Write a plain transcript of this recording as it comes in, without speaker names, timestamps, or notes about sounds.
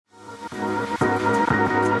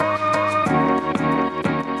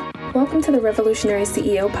Welcome to the Revolutionary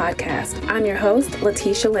CEO Podcast. I'm your host,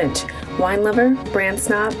 Letitia Lynch, wine lover, brand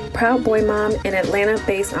snob, proud boy mom, and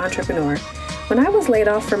Atlanta-based entrepreneur. When I was laid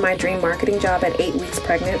off from my dream marketing job at 8 weeks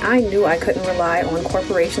pregnant, I knew I couldn't rely on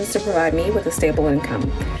corporations to provide me with a stable income.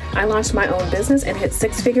 I launched my own business and hit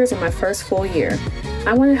 6 figures in my first full year.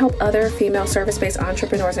 I want to help other female service-based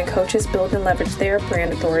entrepreneurs and coaches build and leverage their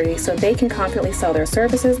brand authority so they can confidently sell their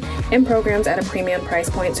services and programs at a premium price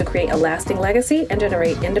point to create a lasting legacy and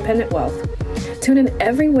generate independent wealth. Tune in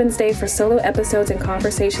every Wednesday for solo episodes and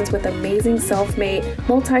conversations with amazing self-made,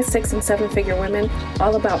 multi-6 and 7-figure women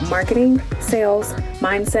all about marketing, sales,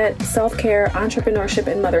 mindset, self-care, entrepreneurship,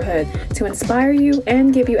 and motherhood to inspire you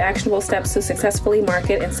and give you actionable steps to successfully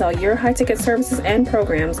market and sell your high-ticket services and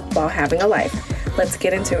programs while having a life. Let's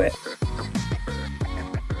get into it.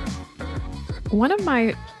 One of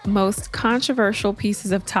my most controversial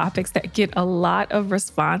pieces of topics that get a lot of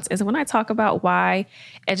response is when I talk about why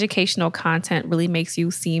educational content really makes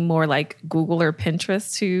you seem more like Google or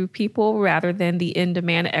Pinterest to people rather than the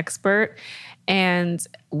in-demand expert, and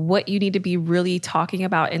what you need to be really talking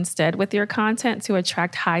about instead with your content to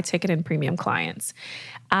attract high ticket and premium clients.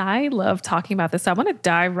 I love talking about this. So I want to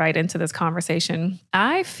dive right into this conversation.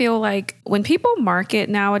 I feel like when people market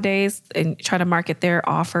nowadays and try to market their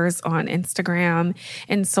offers on Instagram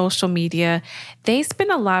and social media, they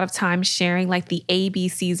spend a lot of time sharing like the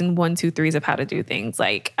ABCs and 1, 2, 3s of how to do things.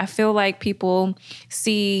 Like I feel like people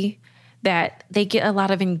see that they get a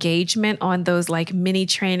lot of engagement on those like mini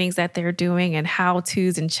trainings that they're doing and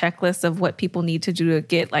how-tos and checklists of what people need to do to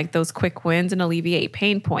get like those quick wins and alleviate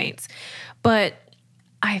pain points. But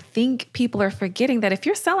I think people are forgetting that if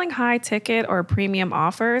you're selling high ticket or premium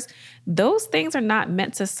offers, those things are not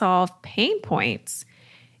meant to solve pain points.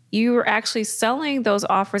 You are actually selling those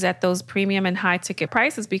offers at those premium and high ticket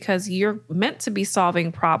prices because you're meant to be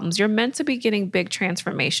solving problems. You're meant to be getting big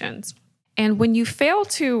transformations. And when you fail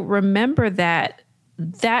to remember that,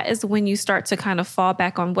 that is when you start to kind of fall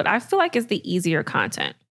back on what I feel like is the easier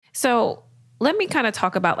content. So let me kind of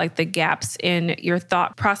talk about like the gaps in your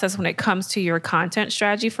thought process when it comes to your content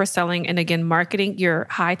strategy for selling and again, marketing your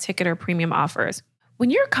high ticket or premium offers. When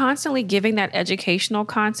you're constantly giving that educational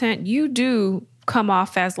content, you do come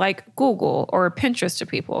off as like Google or Pinterest to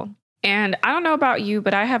people. And I don't know about you,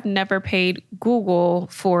 but I have never paid Google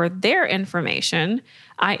for their information.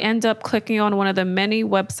 I end up clicking on one of the many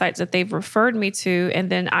websites that they've referred me to, and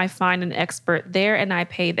then I find an expert there and I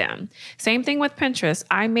pay them. Same thing with Pinterest.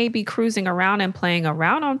 I may be cruising around and playing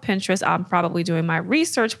around on Pinterest. I'm probably doing my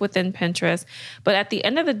research within Pinterest. But at the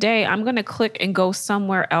end of the day, I'm going to click and go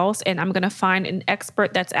somewhere else, and I'm going to find an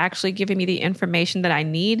expert that's actually giving me the information that I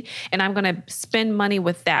need, and I'm going to spend money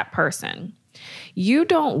with that person. You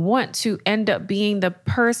don't want to end up being the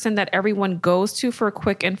person that everyone goes to for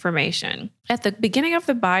quick information. At the beginning of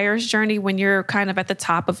the buyer's journey, when you're kind of at the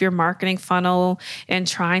top of your marketing funnel and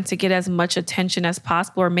trying to get as much attention as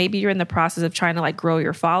possible, or maybe you're in the process of trying to like grow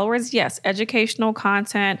your followers, yes, educational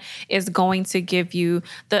content is going to give you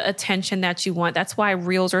the attention that you want. That's why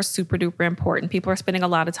Reels are super duper important. People are spending a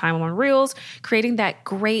lot of time on Reels, creating that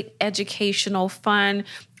great educational, fun,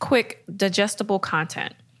 quick, digestible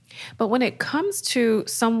content. But when it comes to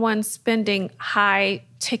someone spending high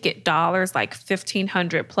ticket dollars, like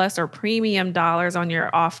 $1,500 plus, or premium dollars on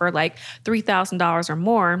your offer, like $3,000 or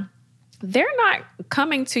more, they're not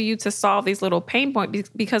coming to you to solve these little pain points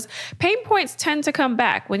because pain points tend to come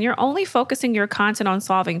back. When you're only focusing your content on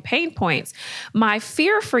solving pain points, my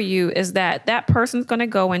fear for you is that that person's going to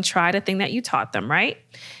go and try the thing that you taught them, right?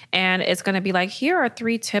 And it's going to be like, here are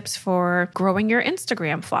 3 tips for growing your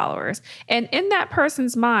Instagram followers. And in that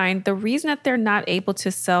person's mind, the reason that they're not able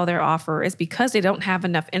to sell their offer is because they don't have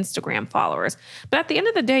enough Instagram followers. But at the end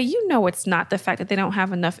of the day, you know it's not the fact that they don't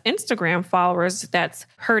have enough Instagram followers that's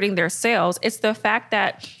hurting their sales. It's the fact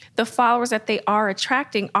that the followers that they are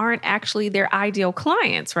attracting aren't actually their ideal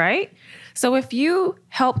clients, right? So if you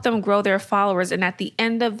help them grow their followers and at the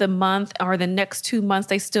end of the month or the next 2 months,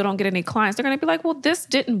 they still don't get any clients, they're going to be like, well, this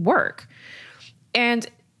didn't work. And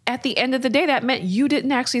at the end of the day, that meant you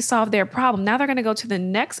didn't actually solve their problem. Now they're going to go to the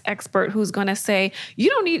next expert who's going to say, you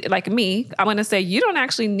don't need, like me, I'm going to say, you don't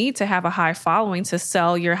actually need to have a high following to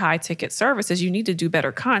sell your high ticket services. You need to do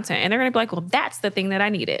better content. And they're going to be like, well, that's the thing that I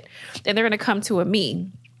needed. And they're going to come to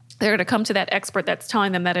me. They're going to come to that expert that's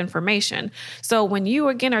telling them that information. So when you,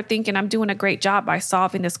 again, are thinking, I'm doing a great job by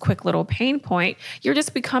solving this quick little pain point, you're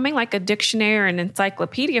just becoming like a dictionary and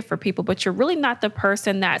encyclopedia for people, but you're really not the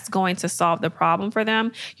person that's going to solve the problem for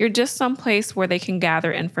them. You're just someplace where they can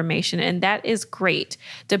gather information. And that is great,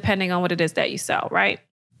 depending on what it is that you sell, right?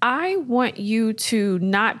 I want you to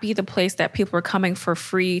not be the place that people are coming for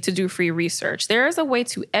free to do free research. There is a way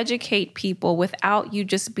to educate people without you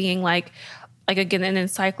just being like again, an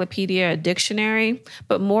encyclopedia, a dictionary,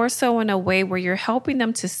 but more so in a way where you're helping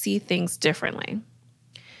them to see things differently.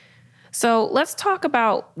 So let's talk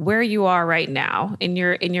about where you are right now in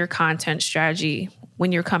your content strategy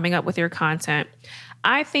when you're coming up with your content.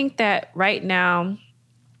 I think that right now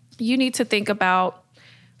you need to think about,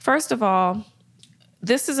 first of all,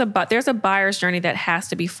 there's a buyer's journey that has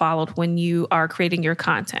to be followed when you are creating your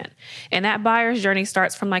content. And that buyer's journey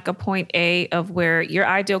starts from like a point A of where your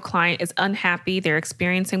ideal client is unhappy. They're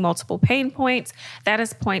experiencing multiple pain points. That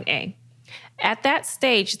is point A. At that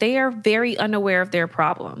stage, they are very unaware of their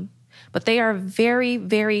problem, but they are very,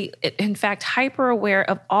 very, in fact, hyper aware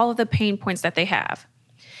of all of the pain points that they have.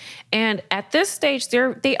 And at this stage,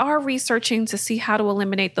 they are researching to see how to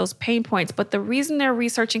eliminate those pain points. But the reason they're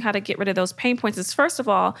researching how to get rid of those pain points is, first of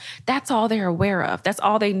all, that's all they're aware of. That's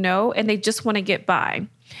all they know, and they just want to get by.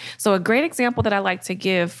 So a great example that I like to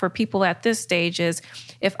give for people at this stage is,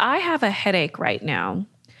 if I have a headache right now,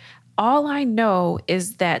 all I know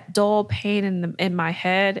is that dull pain in my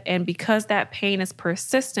head. And because that pain is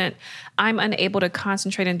persistent, I'm unable to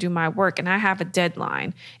concentrate and do my work. And I have a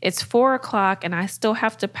deadline. It's 4:00 and I still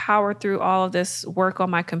have to power through all of this work on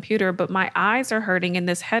my computer, but my eyes are hurting and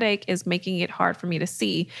this headache is making it hard for me to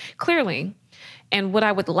see clearly. And what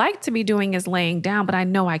I would like to be doing is laying down, but I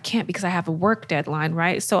know I can't because I have a work deadline,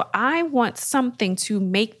 right? So I want something to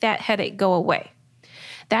make that headache go away.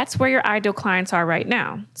 That's where your ideal clients are right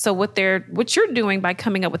now. So what you're doing by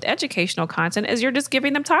coming up with educational content is you're just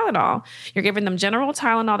giving them Tylenol. You're giving them general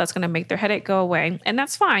Tylenol that's going to make their headache go away. And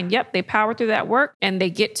that's fine. Yep, they power through that work and they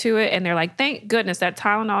get to it and they're like, thank goodness that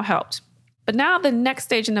Tylenol helped. But now the next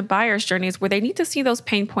stage in the buyer's journey is where they need to see those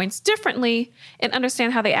pain points differently and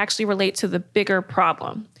understand how they actually relate to the bigger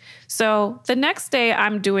problem. So the next day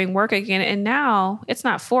I'm doing work again, and now it's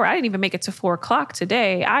not 4. I didn't even make it to 4:00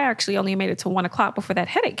 today. I actually only made it to 1:00 before that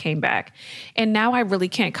headache came back. And now I really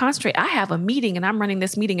can't concentrate. I have a meeting and I'm running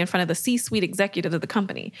this meeting in front of the C-suite executive of the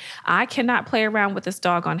company. I cannot play around with this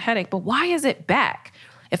doggone headache, but why is it back?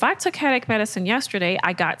 If I took headache medicine yesterday,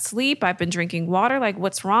 I got sleep, I've been drinking water, like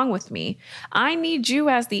what's wrong with me? I need you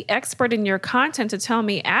as the expert in your content to tell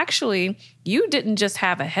me, actually, you didn't just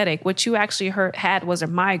have a headache. What you actually had was a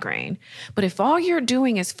migraine. But if all you're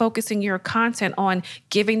doing is focusing your content on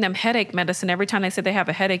giving them headache medicine, every time they say they have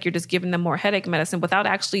a headache, you're just giving them more headache medicine without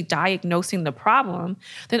actually diagnosing the problem,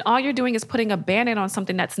 then all you're doing is putting a Band-Aid on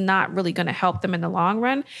something that's not really going to help them in the long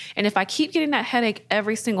run. And if I keep getting that headache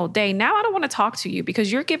every single day, now I don't want to talk to you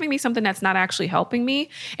because you're giving me something that's not actually helping me.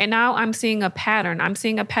 And now I'm seeing a pattern. I'm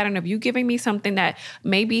seeing a pattern of you giving me something that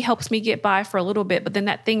maybe helps me get by for a little bit, but then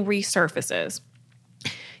that thing resurfaces.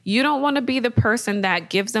 You don't want to be the person that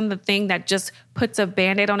gives them the thing that just puts a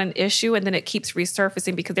Band-Aid on an issue and then it keeps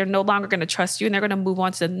resurfacing because they're no longer going to trust you and they're going to move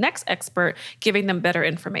on to the next expert giving them better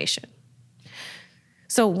information.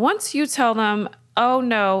 So once you tell them, oh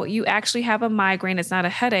no, you actually have a migraine, it's not a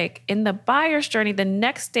headache, in the buyer's journey, the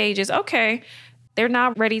next stage is, okay, they're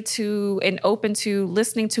now ready to and open to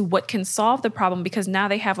listening to what can solve the problem because now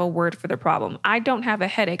they have a word for the problem. I don't have a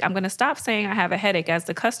headache. I'm going to stop saying I have a headache as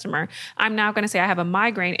the customer. I'm now going to say I have a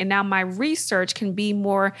migraine. And now my research can be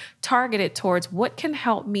more targeted towards what can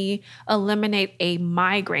help me eliminate a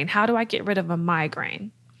migraine. How do I get rid of a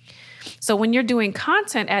migraine? So when you're doing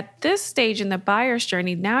content at this stage in the buyer's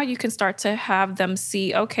journey, now you can start to have them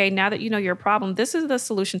see, okay, now that you know your problem, this is the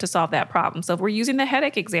solution to solve that problem. So if we're using the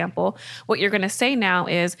headache example, what you're going to say now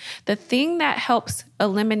is the thing that helps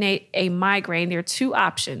eliminate a migraine, there are 2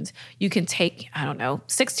 options. You can take,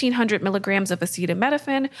 1,600 milligrams of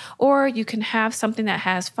acetaminophen, or you can have something that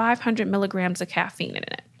has 500 milligrams of caffeine in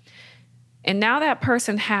it. And now that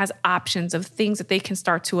person has options of things that they can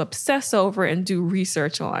start to obsess over and do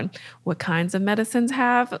research on. What kinds of medicines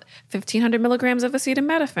have 1,500 milligrams of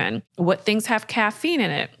acetaminophen? What things have caffeine in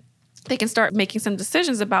it? They can start making some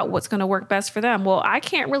decisions about what's going to work best for them. Well, I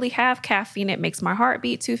can't really have caffeine. It makes my heart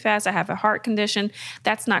beat too fast. I have a heart condition.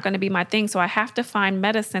 That's not going to be my thing. So I have to find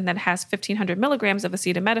medicine that has 1,500 milligrams of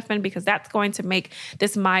acetaminophen because that's going to make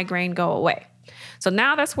this migraine go away. So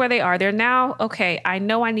now that's where they are. They're now, okay, I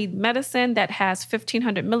know I need medicine that has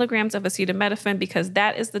 1,500 milligrams of acetaminophen because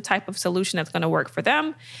that is the type of solution that's going to work for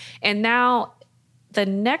them. And now The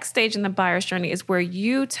next stage in the buyer's journey is where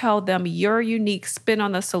you tell them your unique spin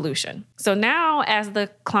on the solution. So now as the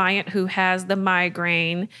client who has the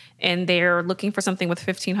migraine and they're looking for something with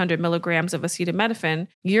 1,500 milligrams of acetaminophen,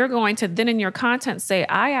 you're going to then in your content say,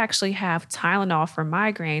 I actually have Tylenol for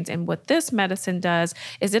migraines. And what this medicine does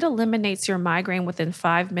is it eliminates your migraine within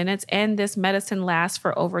 5 minutes. And this medicine lasts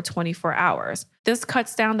for over 24 hours. This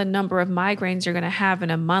cuts down the number of migraines you're going to have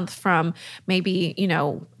in a month from maybe,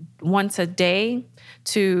 once a day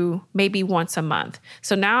to maybe once a month.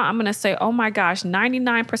 So now I'm going to say, oh my gosh,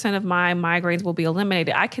 99% of my migraines will be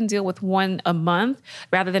eliminated. I can deal with one a month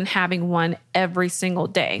rather than having one every single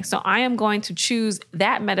day. So I am going to choose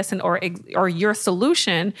that medicine or your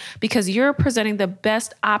solution because you're presenting the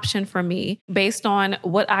best option for me based on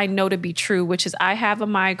what I know to be true, which is I have a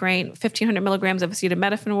migraine, 1,500 milligrams of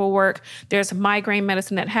acetaminophen will work. There's a migraine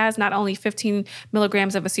medicine that has not only 15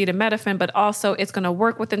 milligrams of acetaminophen, but also it's going to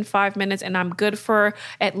work within 5 minutes and I'm good for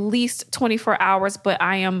at least 24 hours, but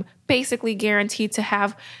I am basically guaranteed to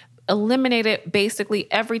have eliminated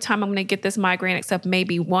basically every time I'm going to get this migraine except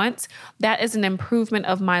maybe once. That is an improvement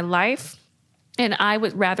of my life. And I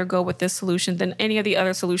would rather go with this solution than any of the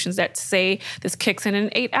other solutions that say this kicks in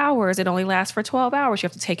 8 hours. It only lasts for 12 hours. You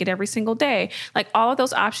have to take it every single day. Like all of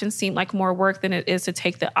those options seem like more work than it is to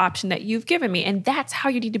take the option that you've given me. And that's how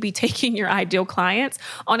you need to be taking your ideal clients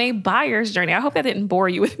on a buyer's journey. I hope that didn't bore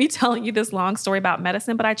you with me telling you this long story about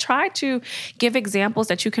medicine, but I try to give examples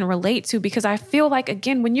that you can relate to because I feel like,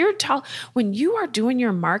 again, when you are doing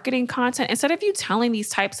your marketing content, instead of you telling these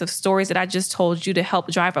types of stories that I just told you to help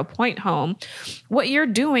drive a point home, what you're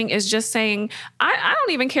doing is just saying, I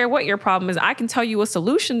don't even care what your problem is. I can tell you a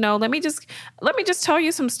solution. No, let me just tell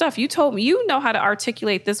you some stuff. You told me you know how to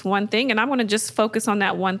articulate this one thing, and I'm going to just focus on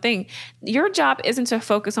that one thing. Your job isn't to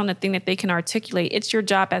focus on the thing that they can articulate. It's your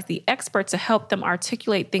job as the expert to help them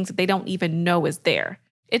articulate things that they don't even know is there.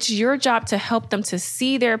 It's your job to help them to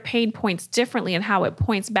see their pain points differently and how it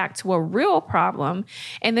points back to a real problem.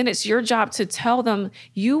 And then it's your job to tell them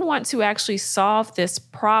you want to actually solve this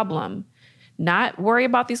problem, not worry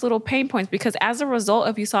about these little pain points, because as a result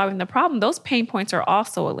of you solving the problem, those pain points are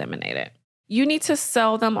also eliminated. You need to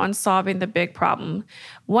sell them on solving the big problem.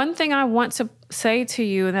 One thing I want to say to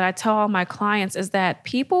you and that I tell all my clients is that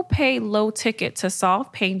people pay low ticket to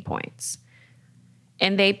solve pain points.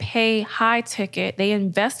 And they pay high ticket, they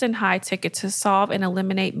invest in high ticket to solve and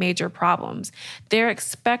eliminate major problems. They're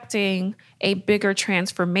expecting a bigger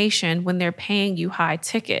transformation when they're paying you high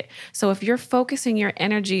ticket. So if you're focusing your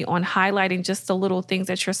energy on highlighting just the little things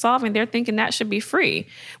that you're solving, they're thinking that should be free,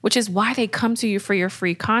 which is why they come to you for your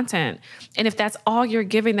free content. And if that's all you're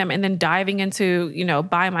giving them and then diving into,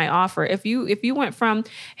 buy my offer, if you went from,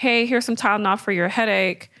 hey, here's some Tylenol for your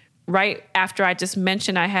headache, right after I just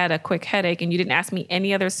mentioned I had a quick headache and you didn't ask me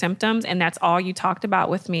any other symptoms and that's all you talked about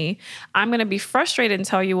with me, I'm going to be frustrated and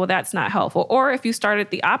tell you, well, that's not helpful. Or if you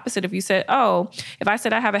started the opposite, if you said, if I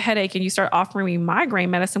said I have a headache and you start offering me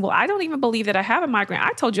migraine medicine, well, I don't even believe that I have a migraine.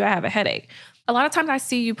 I told you I have a headache. A lot of times I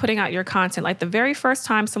see you putting out your content, like the very first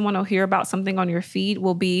time someone will hear about something on your feed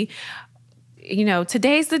will be,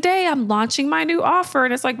 today's the day I'm launching my new offer.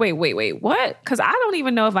 And it's like, wait, what? Because I don't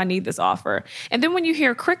even know if I need this offer. And then when you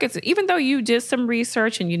hear crickets, even though you did some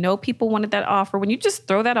research and people wanted that offer, when you just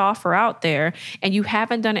throw that offer out there and you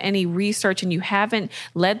haven't done any research and you haven't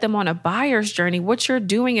led them on a buyer's journey, what you're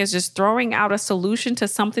doing is just throwing out a solution to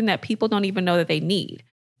something that people don't even know that they need.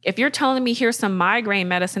 If you're telling me here's some migraine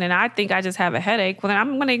medicine and I think I just have a headache, well, then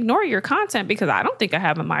I'm going to ignore your content because I don't think I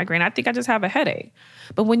have a migraine. I think I just have a headache.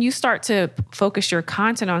 But when you start to focus your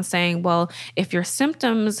content on saying, well, if your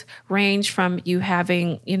symptoms range from you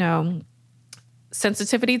having,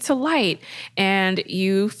 sensitivity to light and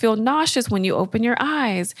you feel nauseous when you open your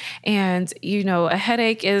eyes and, a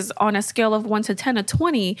headache is on a scale of 1 to 10 to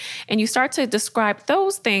 20 and you start to describe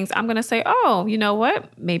those things, I'm going to say, oh, you know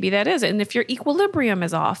what? Maybe that is it. And if your equilibrium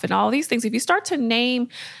is off and all these things, if you start to name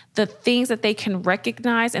the things that they can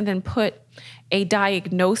recognize and then put a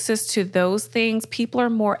diagnosis to those things, people are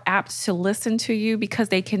more apt to listen to you because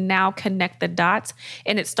they can now connect the dots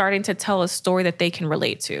and it's starting to tell a story that they can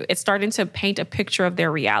relate to. It's starting to paint a picture of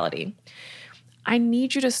their reality. I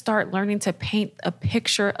need you to start learning to paint a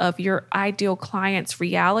picture of your ideal client's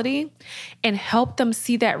reality and help them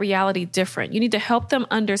see that reality different. You need to help them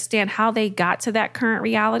understand how they got to that current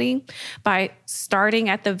reality by starting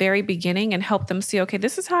at the very beginning and help them see, okay,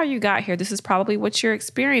 this is how you got here. This is probably what you're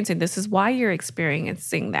experiencing. This is why you're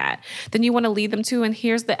experiencing that. Then you want to lead them to, and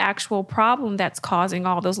here's the actual problem that's causing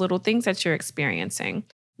all those little things that you're experiencing.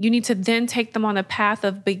 You need to then take them on the path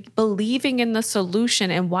of believing in the solution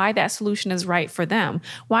and why that solution is right for them.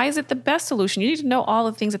 Why is it the best solution? You need to know all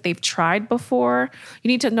the things that they've tried before. You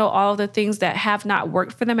need to know all of the things that have not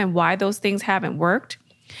worked for them and why those things haven't worked.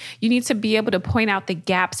 You need to be able to point out the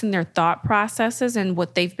gaps in their thought processes and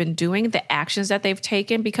what they've been doing, the actions that they've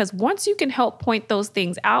taken, because once you can help point those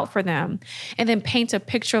things out for them and then paint a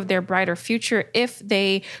picture of their brighter future, if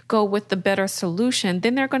they go with the better solution,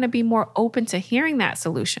 then they're going to be more open to hearing that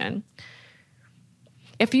solution.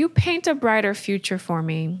 If you paint a brighter future for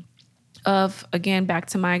me, again, back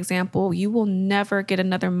to my example, you will never get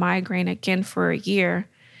another migraine again for a year.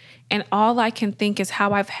 And all I can think is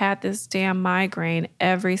how I've had this damn migraine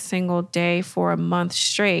every single day for a month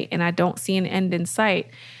straight, and I don't see an end in sight.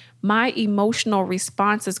 My emotional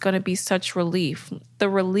response is going to be such relief. The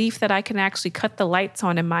relief that I can actually cut the lights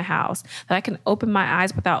on in my house, that I can open my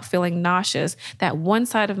eyes without feeling nauseous, that one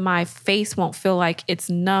side of my face won't feel like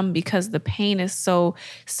it's numb because the pain is so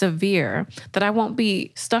severe, that I won't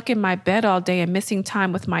be stuck in my bed all day and missing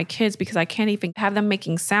time with my kids because I can't even have them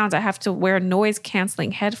making sounds. I have to wear noise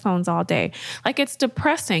canceling headphones all day. Like, it's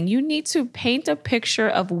depressing. You need to paint a picture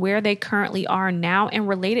of where they currently are now and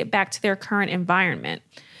relate it back to their current environment.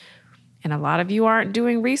 And a lot of you aren't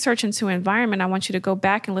doing research into environment. I want you to go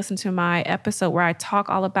back and listen to my episode where I talk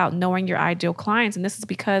all about knowing your ideal clients. And this is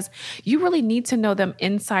because you really need to know them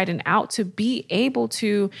inside and out to be able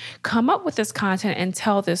to come up with this content and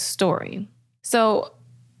tell this story. So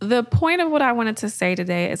the point of what I wanted to say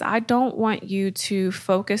today is I don't want you to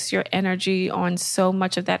focus your energy on so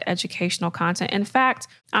much of that educational content. In fact,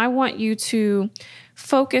 I want you to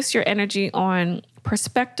focus your energy on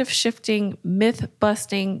perspective shifting, myth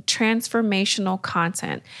busting, transformational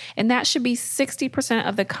content. And that should be 60%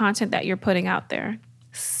 of the content that you're putting out there.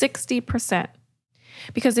 60%.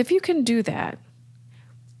 Because if you can do that,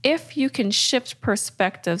 if you can shift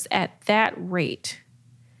perspectives at that rate,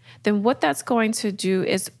 then what that's going to do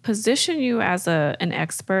is position you as an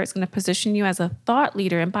expert. It's going to position you as a thought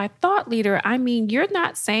leader. And by thought leader, I mean you're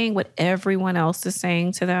not saying what everyone else is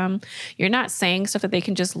saying to them. You're not saying stuff that they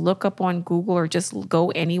can just look up on Google or just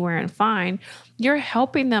go anywhere and find. You're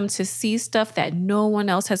helping them to see stuff that no one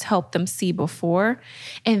else has helped them see before.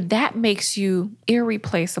 And that makes you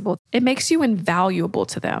irreplaceable. It makes you invaluable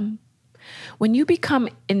to them. When you become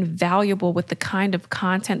invaluable with the kind of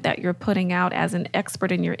content that you're putting out as an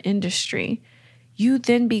expert in your industry, you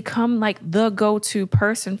then become like the go-to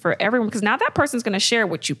person for everyone, because now that person's going to share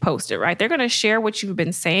what you posted, right? They're going to share what you've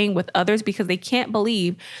been saying with others because they can't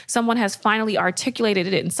believe someone has finally articulated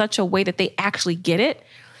it in such a way that they actually get it.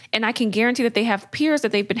 And I can guarantee that they have peers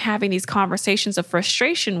that they've been having these conversations of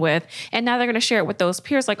frustration with. And now they're going to share it with those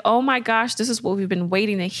peers like, oh my gosh, this is what we've been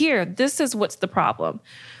waiting to hear. This is what's the problem.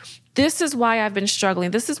 This is why I've been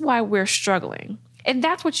struggling. This is why we're struggling. And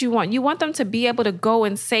that's what you want. You want them to be able to go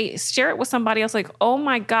and share it with somebody else like, oh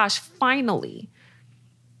my gosh, finally.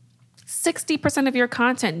 60% of your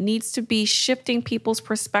content needs to be shifting people's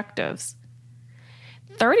perspectives.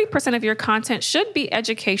 30% of your content should be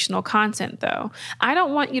educational content, though. I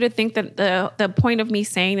don't want you to think that the point of me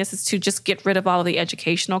saying this is to just get rid of all of the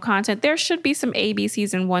educational content. There should be some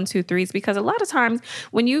ABCs and 1, 2, 3s, because a lot of times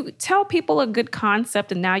when you tell people a good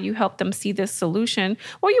concept and now you help them see this solution,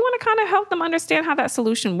 well, you want to kind of help them understand how that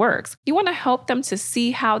solution works. You want to help them to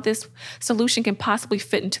see how this solution can possibly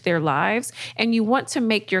fit into their lives. And you want to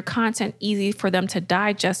make your content easy for them to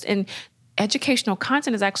digest. And educational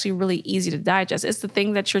content is actually really easy to digest. It's the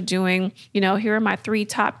thing that you're doing, here are my 3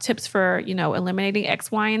 top tips for, eliminating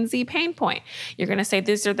X, Y, and Z pain point. You're going to say,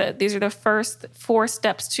 these are the first 4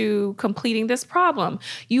 steps to completing this problem.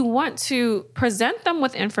 You want to present them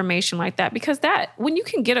with information like that, because that, when you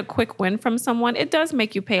can get a quick win from someone, it does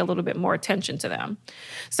make you pay a little bit more attention to them.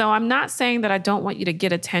 So I'm not saying that I don't want you to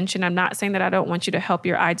get attention. I'm not saying that I don't want you to help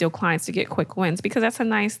your ideal clients to get quick wins, because that's a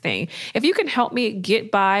nice thing. If you can help me get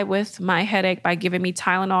by with my headache by giving me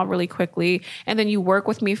Tylenol really quickly, and then you work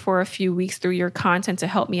with me for a few weeks through your content to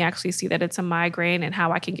help me actually see that it's a migraine and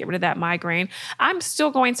how I can get rid of that migraine, I'm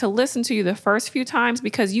still going to listen to you the first few times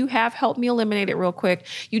because you have helped me eliminate it real quick.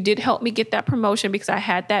 You did help me get that promotion because I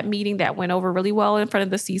had that meeting that went over really well in front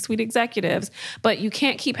of the C-suite executives. But you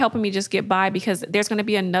can't keep helping me just get by, because there's going to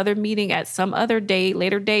be another meeting at some other date,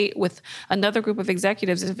 later date, with another group of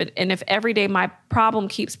executives. If every day my problem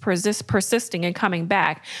keeps persisting and coming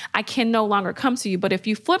back, I cannot no longer come to you. But if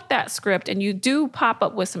you flip that script and you do pop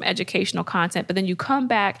up with some educational content, but then you come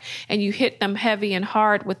back and you hit them heavy and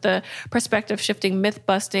hard with the perspective shifting, myth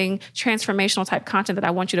busting, transformational type content that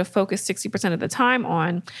I want you to focus 60% of the time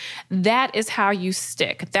on, that is how you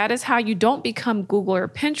stick. That is how you don't become Google or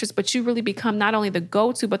Pinterest, but you really become not only the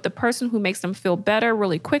go-to, but the person who makes them feel better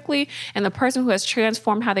really quickly, and the person who has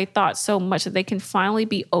transformed how they thought so much that they can finally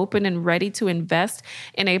be open and ready to invest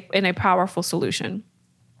in a powerful solution.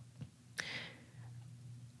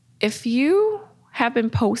 If you have been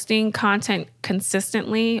posting content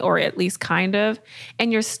consistently, or at least kind of,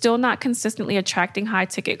 and you're still not consistently attracting high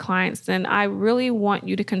ticket clients, then I really want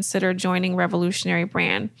you to consider joining Revolutionary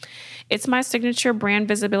Brand. It's my signature brand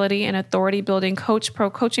visibility and authority building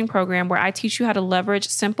coaching program where I teach you how to leverage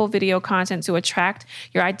simple video content to attract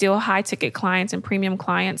your ideal high ticket clients and premium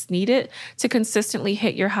clients needed to consistently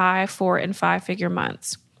hit your high 4- and 5-figure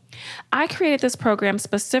months. I created this program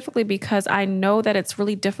specifically because I know that it's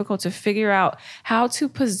really difficult to figure out how to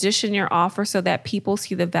position your offer so that people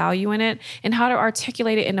see the value in it, and how to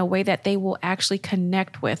articulate it in a way that they will actually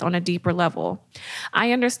connect with on a deeper level.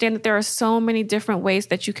 I understand that there are so many different ways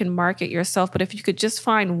that you can market yourself, but if you could just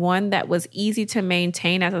find one that was easy to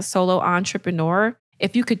maintain as a solo entrepreneur,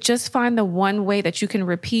 if you could just find the one way that you can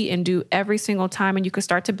repeat and do every single time, and you could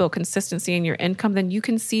start to build consistency in your income, then you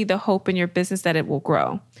can see the hope in your business that it will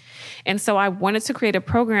grow. And so I wanted to create a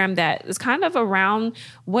program that is kind of around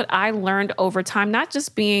what I learned over time, not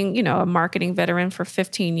just being, a marketing veteran for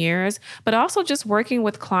 15 years, but also just working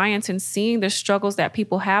with clients and seeing the struggles that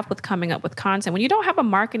people have with coming up with content. When you don't have a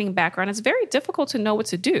marketing background, it's very difficult to know what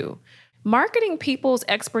to do. Marketing people's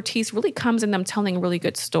expertise really comes in them telling really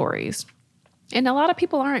good stories. And a lot of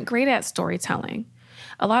people aren't great at storytelling.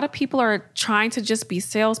 A lot of people are trying to just be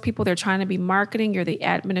salespeople. They're trying to be marketing. You're the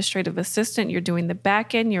administrative assistant. You're doing the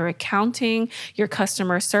back end, your accounting, your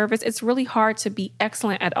customer service. It's really hard to be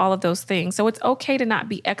excellent at all of those things. So it's okay to not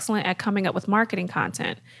be excellent at coming up with marketing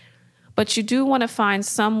content. But you do want to find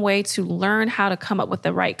some way to learn how to come up with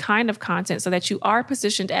the right kind of content so that you are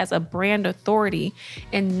positioned as a brand authority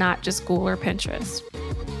and not just Google or Pinterest.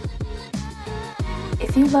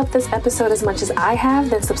 If you love this episode as much as I have,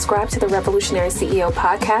 then subscribe to the Revolutionary CEO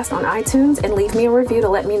podcast on iTunes and leave me a review to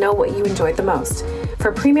let me know what you enjoyed the most.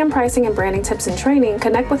 For premium pricing and branding tips and training,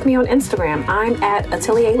 connect with me on Instagram. I'm at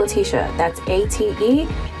Atelier Letitia. That's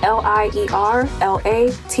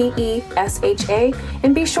ATELIERLATESHA.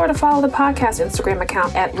 And be sure to follow the podcast Instagram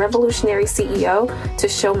account at Revolutionary CEO to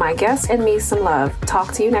show my guests and me some love.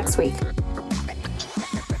 Talk to you next week.